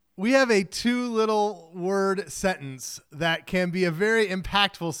we have a 2-little-word sentence that can be a very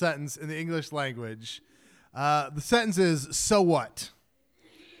impactful sentence in the English language. The sentence is, so what?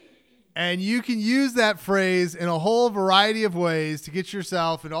 And you can use that phrase in a whole variety of ways to get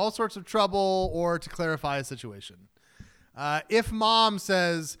yourself in all sorts of trouble or to clarify a situation. If mom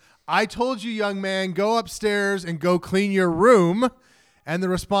says, I told you, young man, go upstairs and go clean your room, and the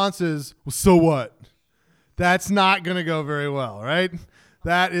response is, well, so what? That's not going to go very well, right?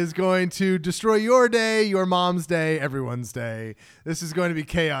 That is going to destroy your day, your mom's day, everyone's day. This is going to be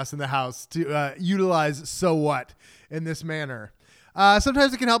chaos in the house to utilize so what in this manner.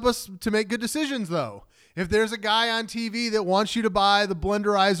 Sometimes it can help us to make good decisions, though. If there's a guy on TV that wants you to buy the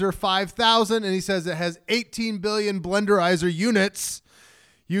Blenderizer 5000 and he says it has 18 billion Blenderizer units,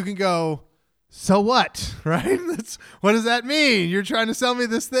 you can go, so what, right? What does that mean? You're trying to sell me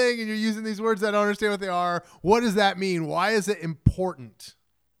this thing and you're using these words that I don't understand what they are. What does that mean? Why is it important?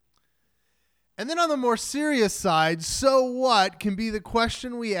 And then on the more serious side, so what can be the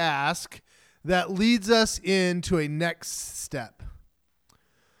question we ask that leads us into a next step.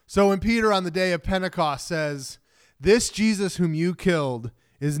 So when Peter on the day of Pentecost says, this Jesus whom you killed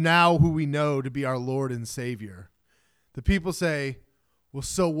is now who we know to be our Lord and Savior, the people say, well,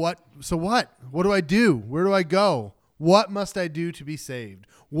 so what? So what? What do I do? Where do I go? What must I do to be saved?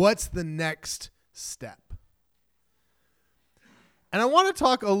 What's the next step? And I want to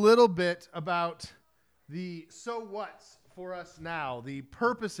talk a little bit about the so what's for us now, the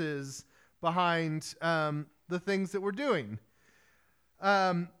purposes behind the things that we're doing.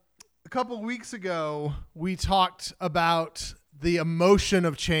 A couple of weeks ago, we talked about the emotion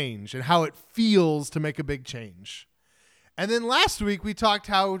of change and how it feels to make a big change. And then last week, we talked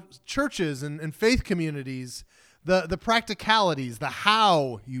how churches and faith communities, the practicalities, the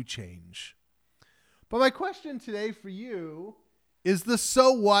how you change. But my question today for you is the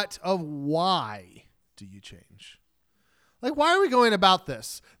so what of why do you change? Like, why are we going about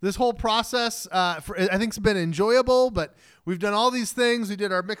this? This whole process, I think, has been enjoyable, but we've done all these things. We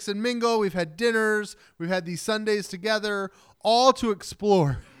did our mix and mingle. We've had dinners. We've had these Sundays together, all to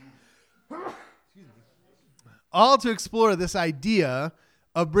explore this idea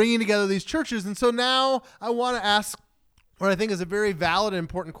of bringing together these churches. And so now I want to ask what I think is a very valid and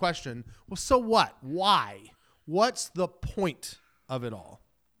important question. Well, so what? Why? What's the point of it all?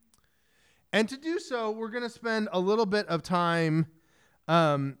 And to do so, we're going to spend a little bit of time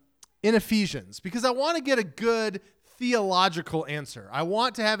in Ephesians because I want to get a good theological answer. I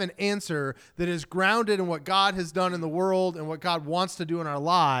want to have an answer that is grounded in what God has done in the world and what God wants to do in our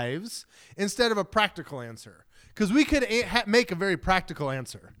lives instead of a practical answer. Because we could make a very practical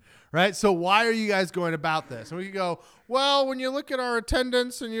answer, right? So why are you guys going about this? And we could go, well, when you look at our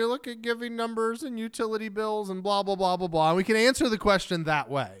attendance and you look at giving numbers and utility bills and blah, blah, blah, blah, blah, and we can answer the question that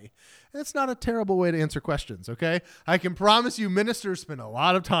way. It's not a terrible way to answer questions, okay? I can promise you ministers spend a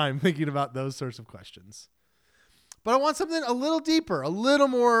lot of time thinking about those sorts of questions. But I want something a little deeper, a little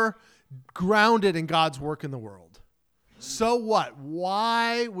more grounded in God's work in the world. So what?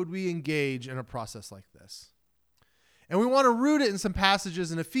 Why would we engage in a process like this? And we want to root it in some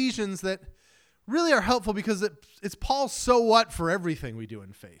passages in Ephesians that really are helpful because it's Paul's so what for everything we do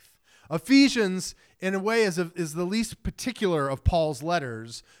in faith. Ephesians, in a way, is the least particular of Paul's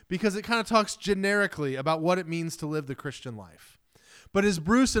letters because it kind of talks generically about what it means to live the Christian life. But as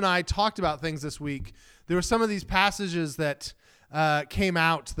Bruce and I talked about things this week, there were some of these passages that came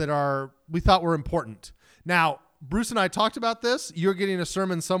out that we thought were important. Now, Bruce and I talked about this. You're getting a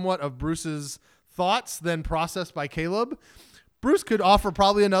sermon somewhat of Bruce's thoughts, then processed by Caleb. Bruce could offer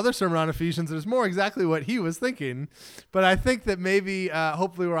probably another sermon on Ephesians that is more exactly what he was thinking. But I think that maybe,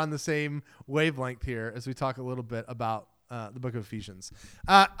 hopefully we're on the same wavelength here as we talk a little bit about the book of Ephesians.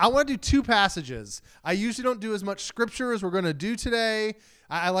 I want to do two passages. I usually don't do as much scripture as we're going to do today.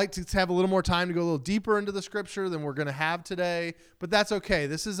 I like to have a little more time to go a little deeper into the scripture than we're going to have today. But that's okay.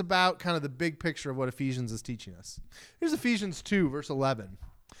 This is about kind of the big picture of what Ephesians is teaching us. Here's Ephesians 2, verse 11.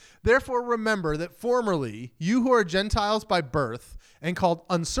 Therefore, remember that formerly you who are Gentiles by birth and called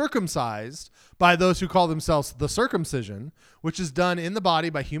uncircumcised by those who call themselves the circumcision, which is done in the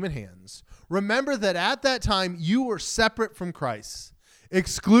body by human hands, remember that at that time you were separate from Christ,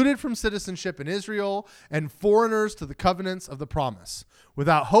 excluded from citizenship in Israel and foreigners to the covenants of the promise,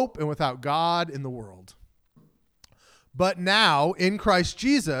 without hope and without God in the world. But now, in Christ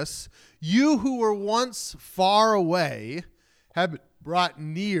Jesus, you who were once far away have been brought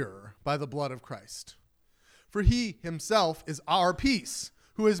near by the blood of Christ. For he himself is our peace,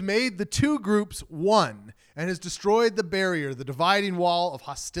 who who has made the two groups one and has destroyed the barrier, the dividing wall of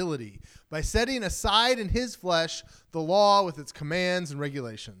hostility, by setting aside in his flesh the law with its commands and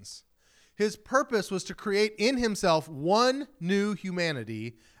regulations. His purpose was to create in himself one new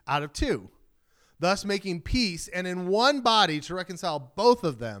humanity out of two, thus making peace, and in one body to reconcile both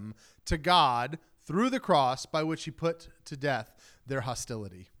of them to God through the cross, by which he put to death their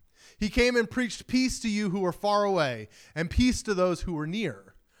hostility. He came and preached peace to you who were far away, and peace to those who were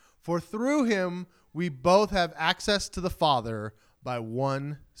near. For through him we both have access to the Father by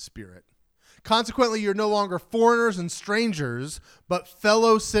one Spirit. Consequently, you're no longer foreigners and strangers, but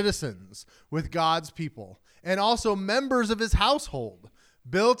fellow citizens with God's people, and also members of his household,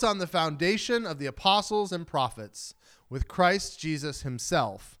 built on the foundation of the apostles and prophets, with Christ Jesus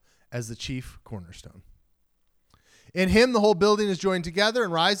himself as the chief cornerstone. In him, the whole building is joined together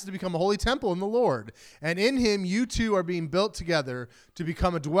and rises to become a holy temple in the Lord. And in him, you two are being built together to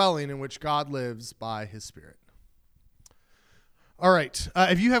become a dwelling in which God lives by his Spirit. All right.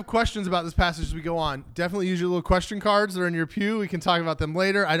 If you have questions about this passage as we go on, definitely use your little question cards that are in your pew. We can talk about them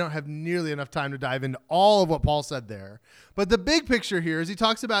later. I don't have nearly enough time to dive into all of what Paul said there. But the big picture here is he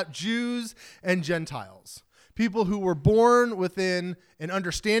talks about Jews and Gentiles, people who were born within an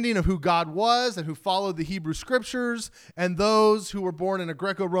understanding of who God was and who followed the Hebrew scriptures, and those who were born in a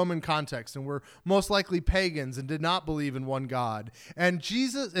Greco-Roman context and were most likely pagans and did not believe in one God. And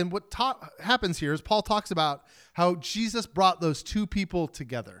Jesus, and what happens here is Paul talks about how Jesus brought those two people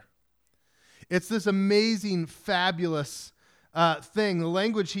together. It's this amazing, fabulous thing. The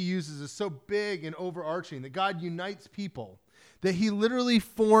language he uses is so big and overarching that God unites people, that he literally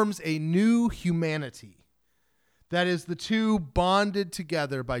forms a new humanity. That is the two bonded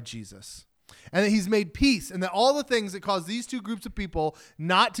together by Jesus. And that he's made peace, and that all the things that cause these two groups of people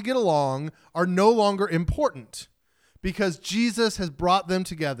not to get along are no longer important, because Jesus has brought them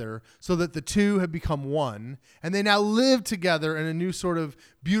together so that the two have become one, and they now live together in a new sort of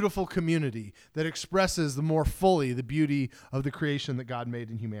beautiful community that expresses the more fully the beauty of the creation that God made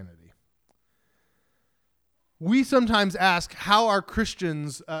in humanity. We sometimes ask, how are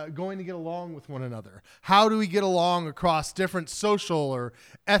Christians going to get along with one another? How do we get along across different social or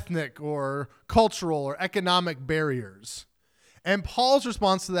ethnic or cultural or economic barriers? And Paul's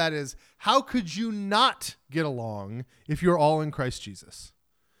response to that is, how could you not get along if you're all in Christ Jesus?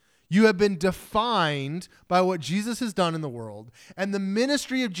 You have been defined by what Jesus has done in the world, and the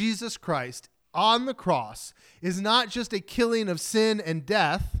ministry of Jesus Christ on the cross is not just a killing of sin and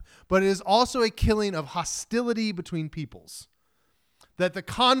death, but it is also a killing of hostility between peoples. That the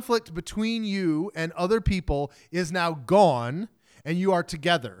conflict between you and other people is now gone, and you are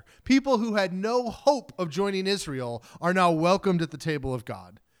together. People who had no hope of joining Israel are now welcomed at the table of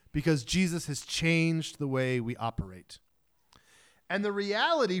God, because Jesus has changed the way we operate. And the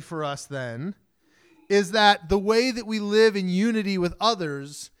reality for us then is that the way that we live in unity with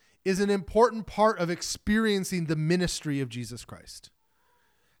others is an important part of experiencing the ministry of Jesus Christ.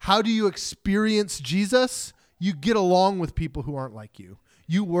 How do you experience Jesus? You get along with people who aren't like you.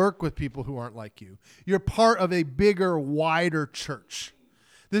 You work with people who aren't like you. You're part of a bigger, wider church.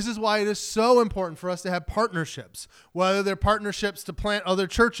 This is why it is so important for us to have partnerships, whether they're partnerships to plant other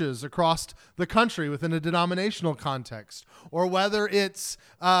churches across the country within a denominational context, or whether it's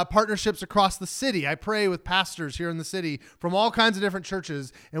partnerships across the city. I pray with pastors here in the city from all kinds of different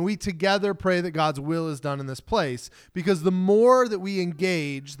churches, and we together pray that God's will is done in this place, because the more that we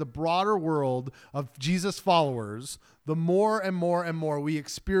engage the broader world of Jesus followers, the more and more and more we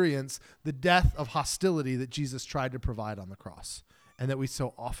experience the death of hostility that Jesus tried to provide on the cross, and that we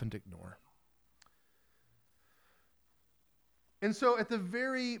so often ignore. And so at the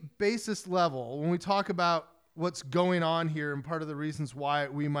very basis level, when we talk about what's going on here and part of the reasons why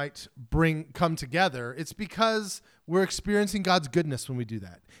we might come together, it's because we're experiencing God's goodness when we do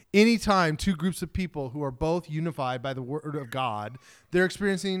that. Anytime two groups of people who are both unified by the word of God, they're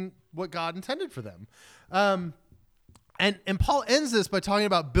experiencing what God intended for them. And Paul ends this by talking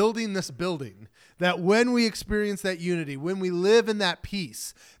about building this building, that when we experience that unity, when we live in that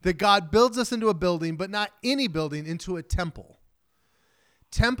peace, that God builds us into a building, but not any building, into a temple.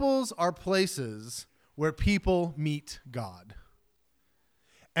 Temples are places where people meet God.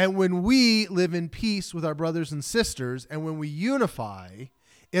 And when we live in peace with our brothers and sisters, and when we unify,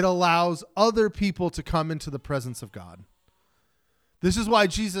 it allows other people to come into the presence of God. This is why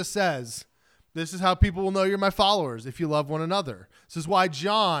Jesus says, this is how people will know you're my followers, if you love one another. This is why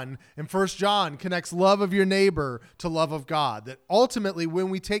John in 1 John connects love of your neighbor to love of God. That ultimately, when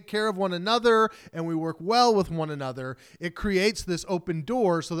we take care of one another and we work well with one another, it creates this open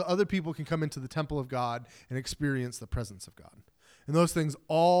door so that other people can come into the temple of God and experience the presence of God. And those things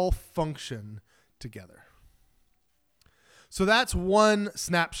all function together. So that's one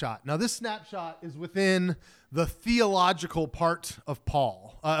snapshot. Now, this snapshot is within the theological part of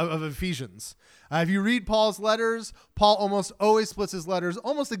Paul, of Ephesians. If you read Paul's letters, Paul almost always splits his letters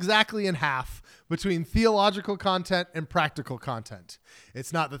almost exactly in half between theological content and practical content.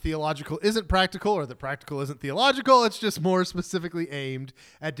 It's not that theological isn't practical or that practical isn't theological. It's just more specifically aimed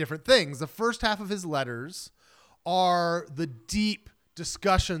at different things. The first half of his letters are the deep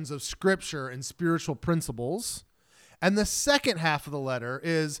discussions of Scripture and spiritual principles. And the second half of the letter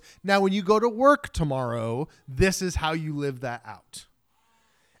is, now when you go to work tomorrow, this is how you live that out.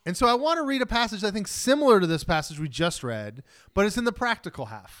 And so I want to read a passage I think similar to this passage we just read, but it's in the practical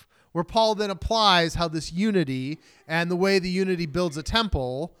half, where Paul then applies how this unity and the way the unity builds a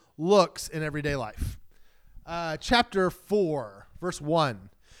temple looks in everyday life. Chapter 4, verse 1.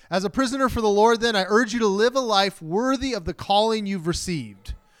 As a prisoner for the Lord, then, I urge you to live a life worthy of the calling you've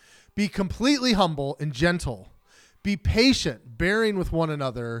received. Be completely humble and gentle. Be patient, bearing with one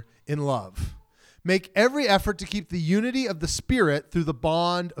another in love. Make every effort to keep the unity of the Spirit through the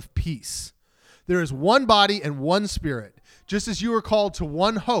bond of peace. There is one body and one Spirit, just as you were called to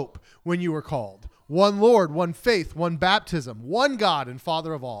one hope when you were called. One Lord, one faith, one baptism, one God and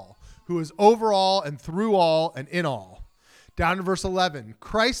Father of all, who is over all and through all and in all. Down to verse 11,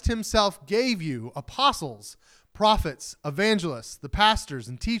 Christ himself gave you apostles, prophets, evangelists, the pastors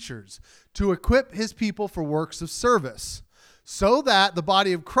and teachers to equip his people for works of service, so that the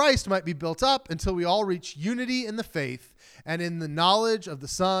body of Christ might be built up until we all reach unity in the faith and in the knowledge of the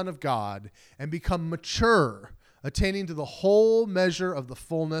Son of God and become mature, attaining to the whole measure of the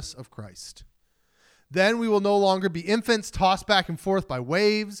fullness of Christ. Then we will no longer be infants tossed back and forth by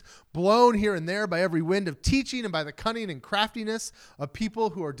waves, blown here and there by every wind of teaching and by the cunning and craftiness of people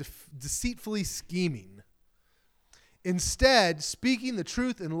who are deceitfully scheming. Instead, speaking the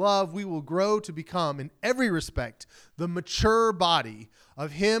truth in love, we will grow to become, in every respect, the mature body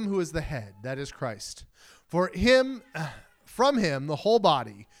of him who is the head, that is Christ. From him, the whole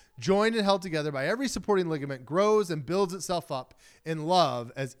body, joined and held together by every supporting ligament, grows and builds itself up in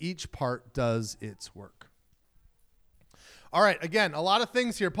love as each part does its work. All right, again, a lot of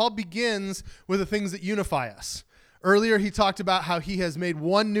things here. Paul begins with the things that unify us. Earlier, he talked about how he has made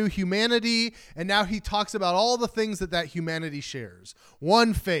one new humanity, and now he talks about all the things that humanity shares.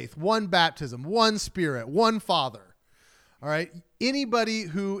 One faith, one baptism, one Spirit, one Father. All right, anybody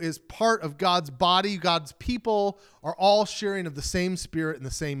who is part of God's body, God's people, are all sharing of the same Spirit and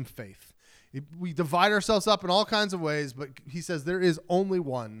the same faith. We divide ourselves up in all kinds of ways, but he says there is only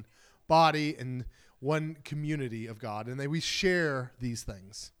one body and one community of God, and we share these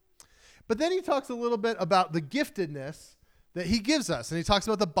things. But then he talks a little bit about the giftedness that he gives us, and he talks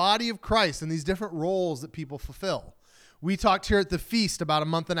about the body of Christ and these different roles that people fulfill. We talked here at the feast about a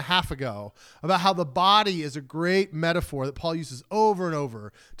month and a half ago about how the body is a great metaphor that Paul uses over and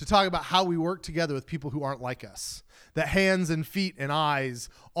over to talk about how we work together with people who aren't like us. That hands and feet and eyes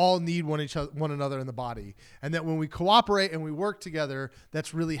all need one another in the body. And that when we cooperate and we work together,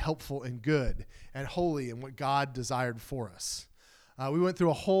 that's really helpful and good and holy and what God desired for us. We went through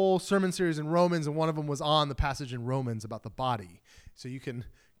a whole sermon series in Romans, and one of them was on the passage in Romans about the body. So you can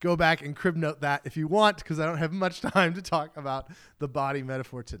go back and crib note that if you want, because I don't have much time to talk about the body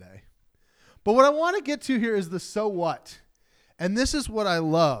metaphor today. But what I want to get to here is the so what. And this is what I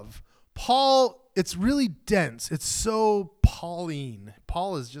love. Paul, it's really dense. It's so Pauline.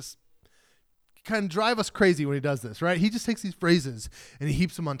 Paul is just kind of drive us crazy when he does this, right? He just takes these phrases and he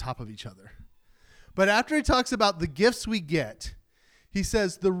heaps them on top of each other. But after he talks about the gifts we get, he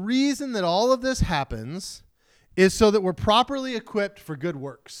says the reason that all of this happens is so that we're properly equipped for good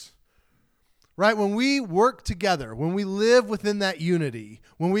works, right? When we work together, when we live within that unity,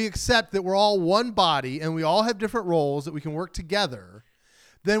 when we accept that we're all one body and we all have different roles that we can work together,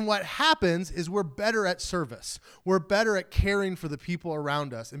 then what happens is we're better at service. We're better at caring for the people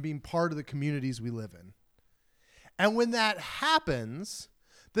around us and being part of the communities we live in. And when that happens,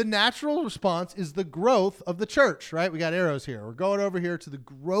 the natural response is the growth of the church, right? We got arrows here. We're going over here to the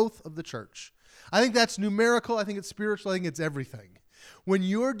growth of the church. I think that's numerical. I think it's spiritual. I think it's everything. When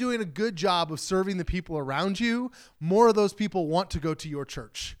you're doing a good job of serving the people around you, more of those people want to go to your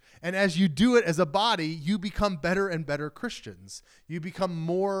church. And as you do it as a body, you become better and better Christians. You become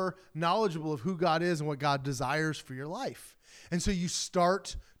more knowledgeable of who God is and what God desires for your life. And so you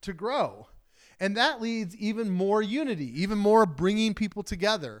start to grow. And that leads even more unity, even more bringing people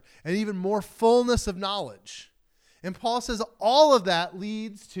together, and even more fullness of knowledge. And Paul says all of that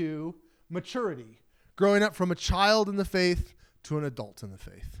leads to maturity, growing up from a child in the faith to an adult in the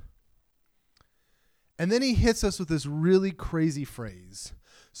faith. And then he hits us with this really crazy phrase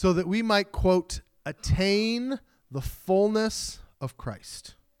so that we might, quote, attain the fullness of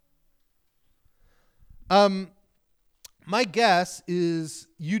Christ. My guess is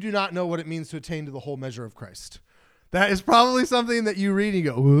you do not know what it means to attain to the whole measure of Christ. That is probably something that you read and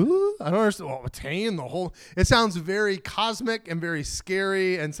you go, ooh, I don't understand. Well, attain the whole. It sounds very cosmic and very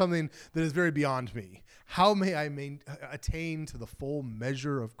scary and something that is very beyond me. How may I attain to the full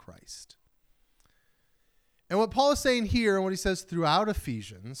measure of Christ? And what Paul is saying here and what he says throughout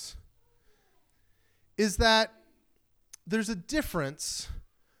Ephesians is that there's a difference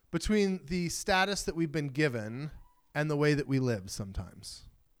between the status that we've been given and the way that we live sometimes.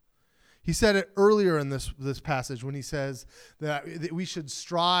 He said it earlier in this passage when he says that we should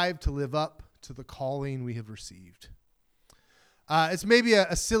strive to live up to the calling we have received. It's maybe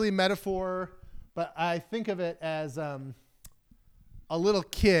a silly metaphor, but I think of it as a little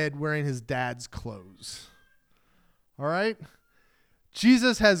kid wearing his dad's clothes. All right?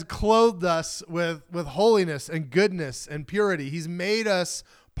 Jesus has clothed us with holiness and goodness and purity. He's made us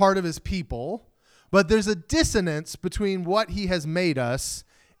part of his people, but there's a dissonance between what he has made us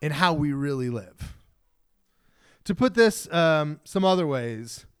and how we really live. To put this some other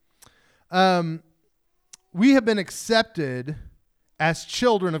ways, we have been accepted as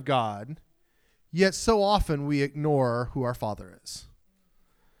children of God, yet so often we ignore who our Father is.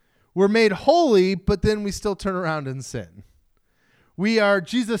 We're made holy, but then we still turn around and sin. We are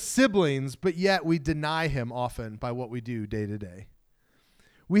Jesus' siblings, but yet we deny him often by what we do day to day.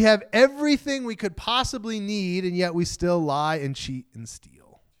 We have everything we could possibly need, and yet we still lie and cheat and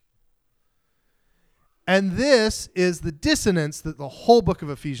steal. And this is the dissonance that the whole book of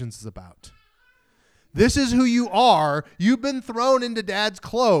Ephesians is about. This is who you are. You've been thrown into dad's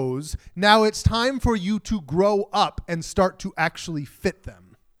clothes. Now it's time for you to grow up and start to actually fit them.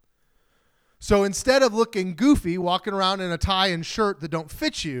 So instead of looking goofy, walking around in a tie and shirt that don't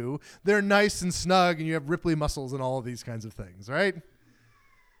fit you, they're nice and snug and you have Ripley muscles and all of these kinds of things, right?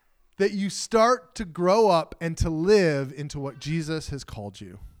 That you start to grow up and to live into what Jesus has called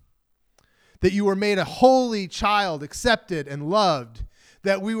you. That you were made a holy child, accepted and loved.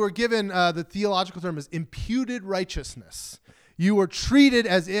 That we were given, the theological term is imputed righteousness. You were treated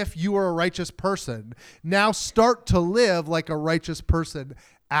as if you were a righteous person. Now start to live like a righteous person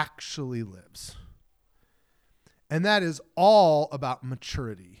actually lives. And that is all about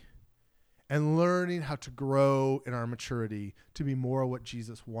maturity and learning how to grow in our maturity to be more what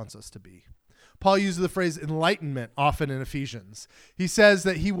Jesus wants us to be. Paul uses the phrase enlightenment often in Ephesians. He says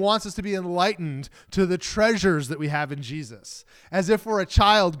that he wants us to be enlightened to the treasures that we have in Jesus, as if we're a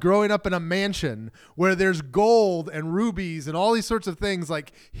child growing up in a mansion where there's gold and rubies and all these sorts of things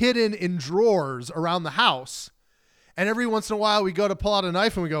like hidden in drawers around the house. And every once in a while we go to pull out a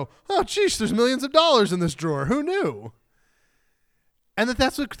knife and we go, oh, geez, there's millions of dollars in this drawer. Who knew? And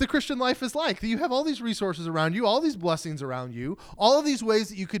that's what the Christian life is like. That you have all these resources around you, all these blessings around you, all of these ways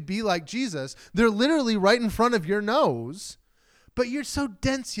that you could be like Jesus. They're literally right in front of your nose, but you're so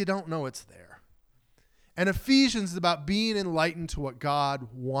dense you don't know it's there. And Ephesians is about being enlightened to what God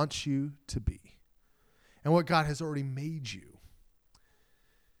wants you to be and what God has already made you.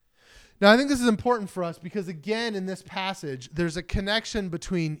 Now, I think this is important for us because, again, in this passage, there's a connection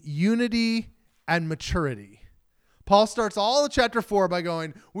between unity and maturity. Paul starts all of chapter 4 by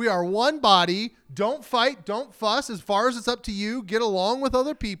going, we are one body, don't fight, don't fuss, as far as it's up to you, get along with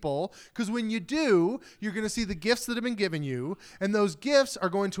other people, because when you do, you're going to see the gifts that have been given you, and those gifts are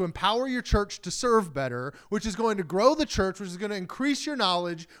going to empower your church to serve better, which is going to grow the church, which is going to increase your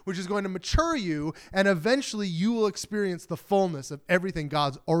knowledge, which is going to mature you, and eventually you will experience the fullness of everything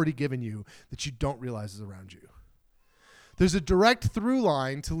God's already given you that you don't realize is around you. There's a direct through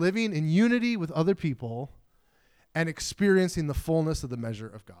line to living in unity with other people and experiencing the fullness of the measure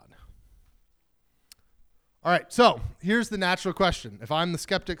of God. All right, so here's the natural question. If I'm the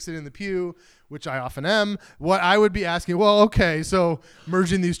skeptic sitting in the pew, which I often am, what I would be asking, well, okay, so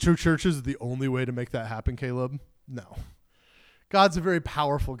merging these two churches is the only way to make that happen, Caleb? No. God's a very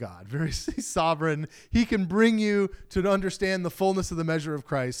powerful God, very sovereign. He can bring you to understand the fullness of the measure of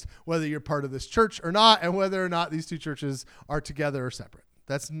Christ, whether you're part of this church or not, and whether or not these two churches are together or separate.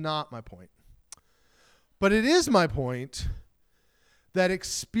 That's not my point. But it is my point that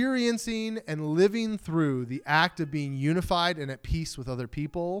experiencing and living through the act of being unified and at peace with other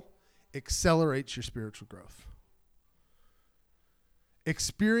people accelerates your spiritual growth.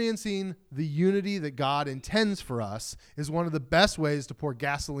 Experiencing the unity that God intends for us is one of the best ways to pour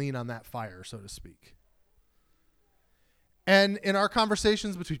gasoline on that fire, so to speak. And in our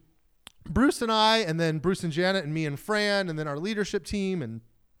conversations between Bruce and I, and then Bruce and Janet and me and Fran, and then our leadership team and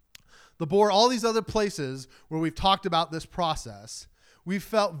all these other places where we've talked about this process, we've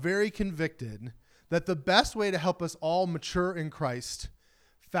felt very convicted that the best way to help us all mature in Christ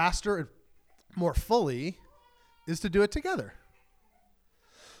faster and more fully is to do it together.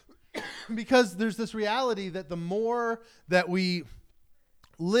 Because there's this reality that the more that we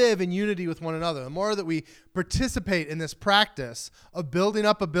live in unity with one another, the more that we participate in this practice of building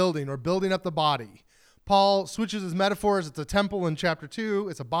up a building or building up the body. Paul switches his metaphors. It's a temple in chapter 2.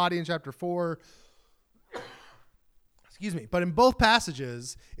 It's a body in chapter 4. Excuse me. But in both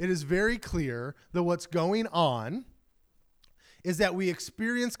passages, it is very clear that what's going on is that we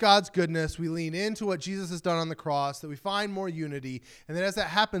experience God's goodness, we lean into what Jesus has done on the cross, that we find more unity, and then as that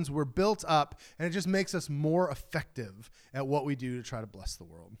happens, we're built up, and it just makes us more effective at what we do to try to bless the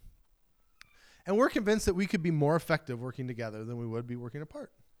world. And we're convinced that we could be more effective working together than we would be working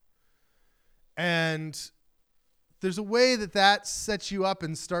apart. And there's a way that that sets you up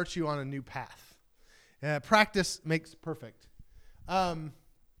and starts you on a new path. Practice makes perfect.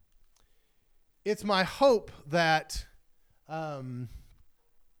 It's my hope that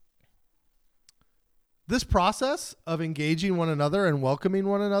this process of engaging one another and welcoming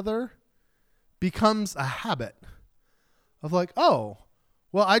one another becomes a habit of like, oh,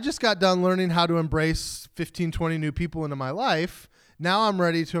 well, I just got done learning how to embrace 15, 20 new people into my life. Now I'm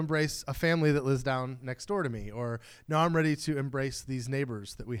ready to embrace a family that lives down next door to me, or now I'm ready to embrace these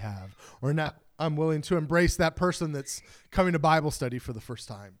neighbors that we have, or now I'm willing to embrace that person that's coming to Bible study for the first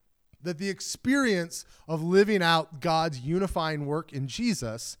time. That the experience of living out God's unifying work in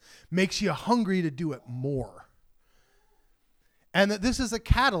Jesus makes you hungry to do it more. And that this is a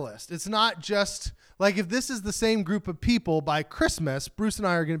catalyst. It's not just like if this is the same group of people by Christmas, Bruce and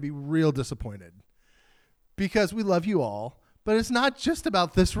I are going to be real disappointed because we love you all, but it's not just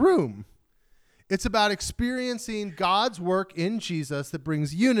about this room. It's about experiencing God's work in Jesus that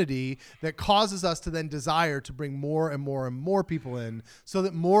brings unity, that causes us to then desire to bring more and more and more people in so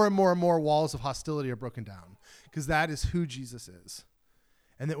that more and more and more walls of hostility are broken down, because that is who Jesus is.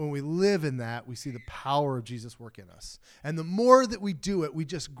 And that when we live in that, we see the power of Jesus work in us. And the more that we do it, we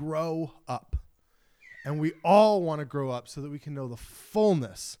just grow up. And we all want to grow up so that we can know the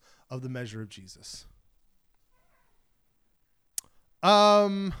fullness of the measure of Jesus.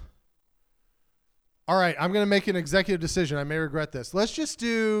 All right, I'm going to make an executive decision. I may regret this. Let's just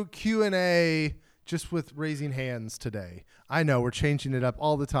do Q&A just with raising hands today. I know we're changing it up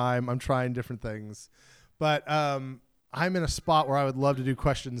all the time. I'm trying different things. But I'm in a spot where I would love to do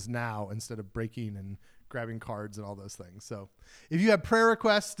questions now instead of breaking and grabbing cards and all those things. So if you have prayer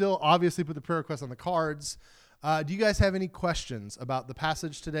requests, still obviously put the prayer requests on the cards. Do you guys have any questions about the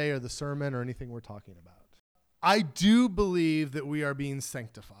passage today or the sermon or anything we're talking about? I do believe that we are being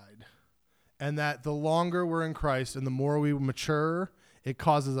sanctified. And that the longer we're in Christ and the more we mature, it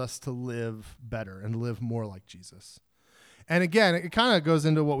causes us to live better and live more like Jesus. And again, it kind of goes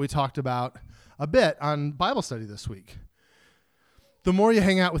into what we talked about a bit on Bible study this week. The more you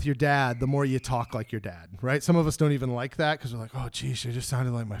hang out with your dad, the more you talk like your dad, right? Some of us don't even like that because we're like, oh, geez, you just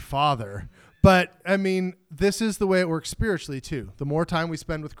sounded like my father. But, I mean, this is the way it works spiritually, too. The more time we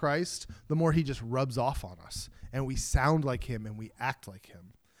spend with Christ, the more he just rubs off on us. And we sound like him and we act like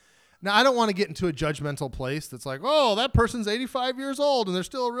him. Now, I don't want to get into a judgmental place that's like, oh, that person's 85 years old and they're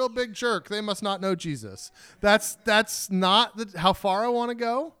still a real big jerk. They must not know Jesus. That's not how far I want to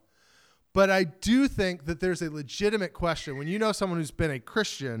go. But I do think that there's a legitimate question. When you know someone who's been a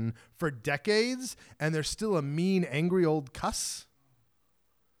Christian for decades and they're still a mean, angry old cuss,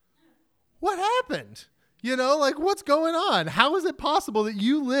 what happened? You know, like what's going on? How is it possible that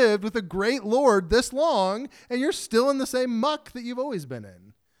you lived with a great Lord this long and you're still in the same muck that you've always been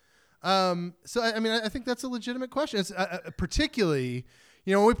in? So, I mean, I think that's a legitimate question. It's particularly,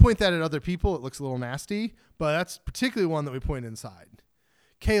 you know, when we point that at other people, it looks a little nasty, but that's particularly one that we point inside.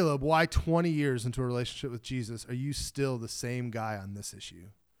 Caleb, why 20 years into a relationship with Jesus are you still the same guy on this issue?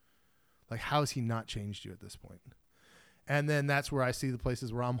 Like, how has he not changed you at this point? And then that's where I see the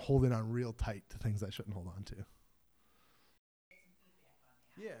places where I'm holding on real tight to things I shouldn't hold on to.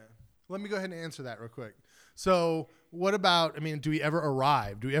 Yeah. Let me go ahead and answer that real quick. So what about, I mean, do we ever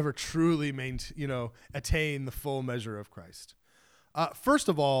arrive? Do we ever truly attain the full measure of Christ? First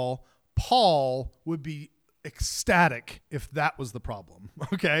of all, Paul would be ecstatic if that was the problem,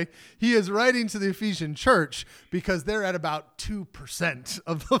 okay? He is writing to the Ephesian church because they're at about 2%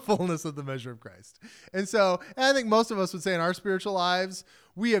 of the fullness of the measure of Christ. And I think most of us would say in our spiritual lives,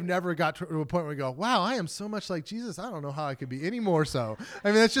 we have never got to a point where we go, wow, I am so much like Jesus. I don't know how I could be any more so. I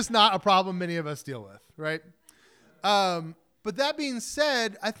mean, that's just not a problem many of us deal with, right? But that being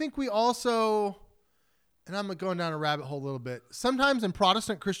said, I think we also and I'm going down a rabbit hole a little bit. Sometimes in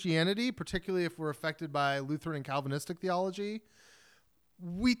Protestant Christianity, particularly if we're affected by Lutheran and Calvinistic theology,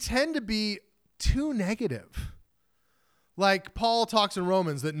 we tend to be too negative. Like Paul talks in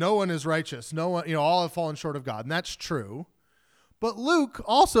Romans that no one is righteous. No one, all have fallen short of God. And that's true. But Luke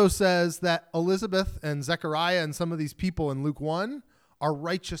also says that Elizabeth and Zechariah and some of these people in Luke 1 are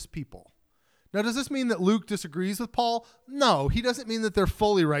righteous people. Now, does this mean that Luke disagrees with Paul? No, he doesn't mean that they're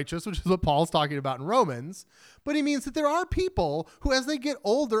fully righteous, which is what Paul's talking about in Romans. But he means that there are people who, as they get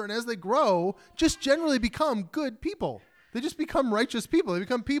older and as they grow, just generally become good people. They just become righteous people. They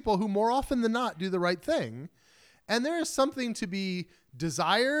become people who more often than not do the right thing. And there is something to be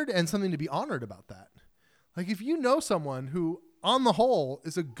desired and something to be honored about that. Like if you know someone who, on the whole,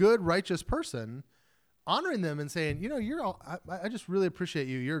 is a good, righteous person, honoring them and saying, I just really appreciate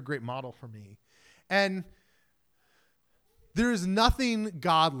you. You're a great model for me. And there is nothing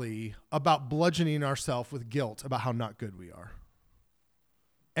godly about bludgeoning ourselves with guilt about how not good we are.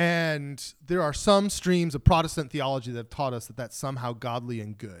 And there are some streams of Protestant theology that have taught us that that's somehow godly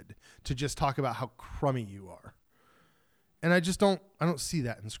and good to just talk about how crummy you are. And I don't see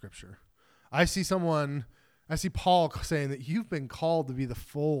that in Scripture. I see Paul saying that you've been called to be the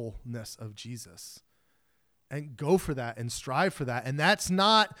fullness of Jesus. And go for that and strive for that. And that's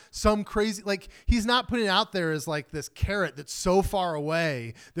not some crazy, he's not putting it out there as like this carrot that's so far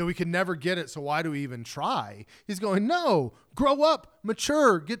away that we can never get it. So why do we even try? He's going, no, grow up,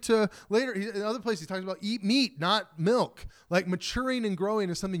 mature, get to later. In other places, he talks about eat meat, not milk. Like maturing and growing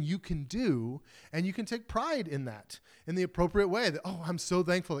is something you can do. And you can take pride in that in the appropriate way that, I'm so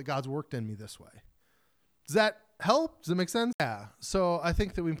thankful that God's worked in me this way. Does that help? Does it make sense? Yeah. So I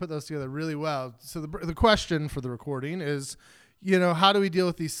think that we can put those together really well. So the question for the recording is, how do we deal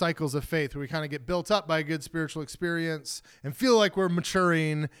with these cycles of faith where we kind of get built up by a good spiritual experience and feel like we're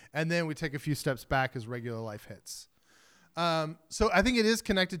maturing, and then we take a few steps back as regular life hits? So I think it is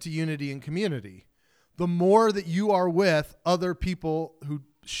connected to unity and community. The more that you are with other people who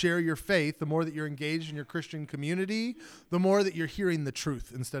share your faith, the more that you're engaged in your Christian community, the more that you're hearing the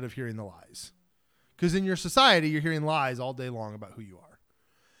truth instead of hearing the lies. Because in your society, you're hearing lies all day long about who you are.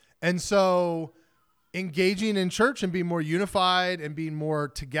 And so engaging in church and being more unified and being more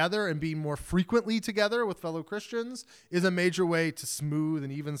together and being more frequently together with fellow Christians is a major way to smooth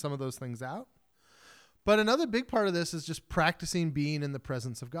and even some of those things out. But another big part of this is just practicing being in the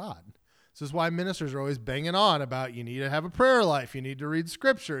presence of God. This is why ministers are always banging on about you need to have a prayer life, you need to read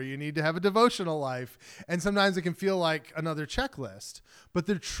scripture, you need to have a devotional life. And sometimes it can feel like another checklist. But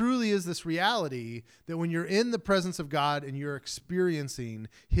there truly is this reality that when you're in the presence of God and you're experiencing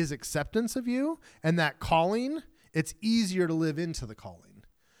his acceptance of you and that calling, it's easier to live into the calling.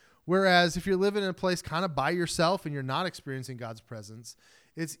 Whereas if you're living in a place kind of by yourself and you're not experiencing God's presence,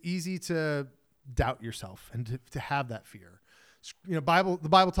 it's easy to doubt yourself and to have that fear. The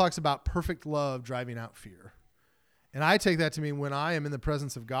Bible talks about perfect love driving out fear. And I take that to mean when I am in the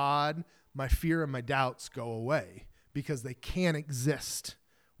presence of God, my fear and my doubts go away because they can't exist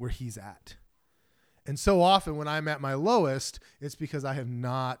where he's at. And so often when I'm at my lowest, it's because I have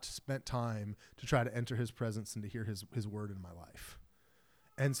not spent time to try to enter his presence and to hear his word in my life.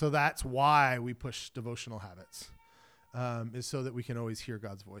 And so that's why we push devotional habits, is so that we can always hear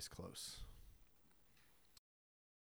God's voice close.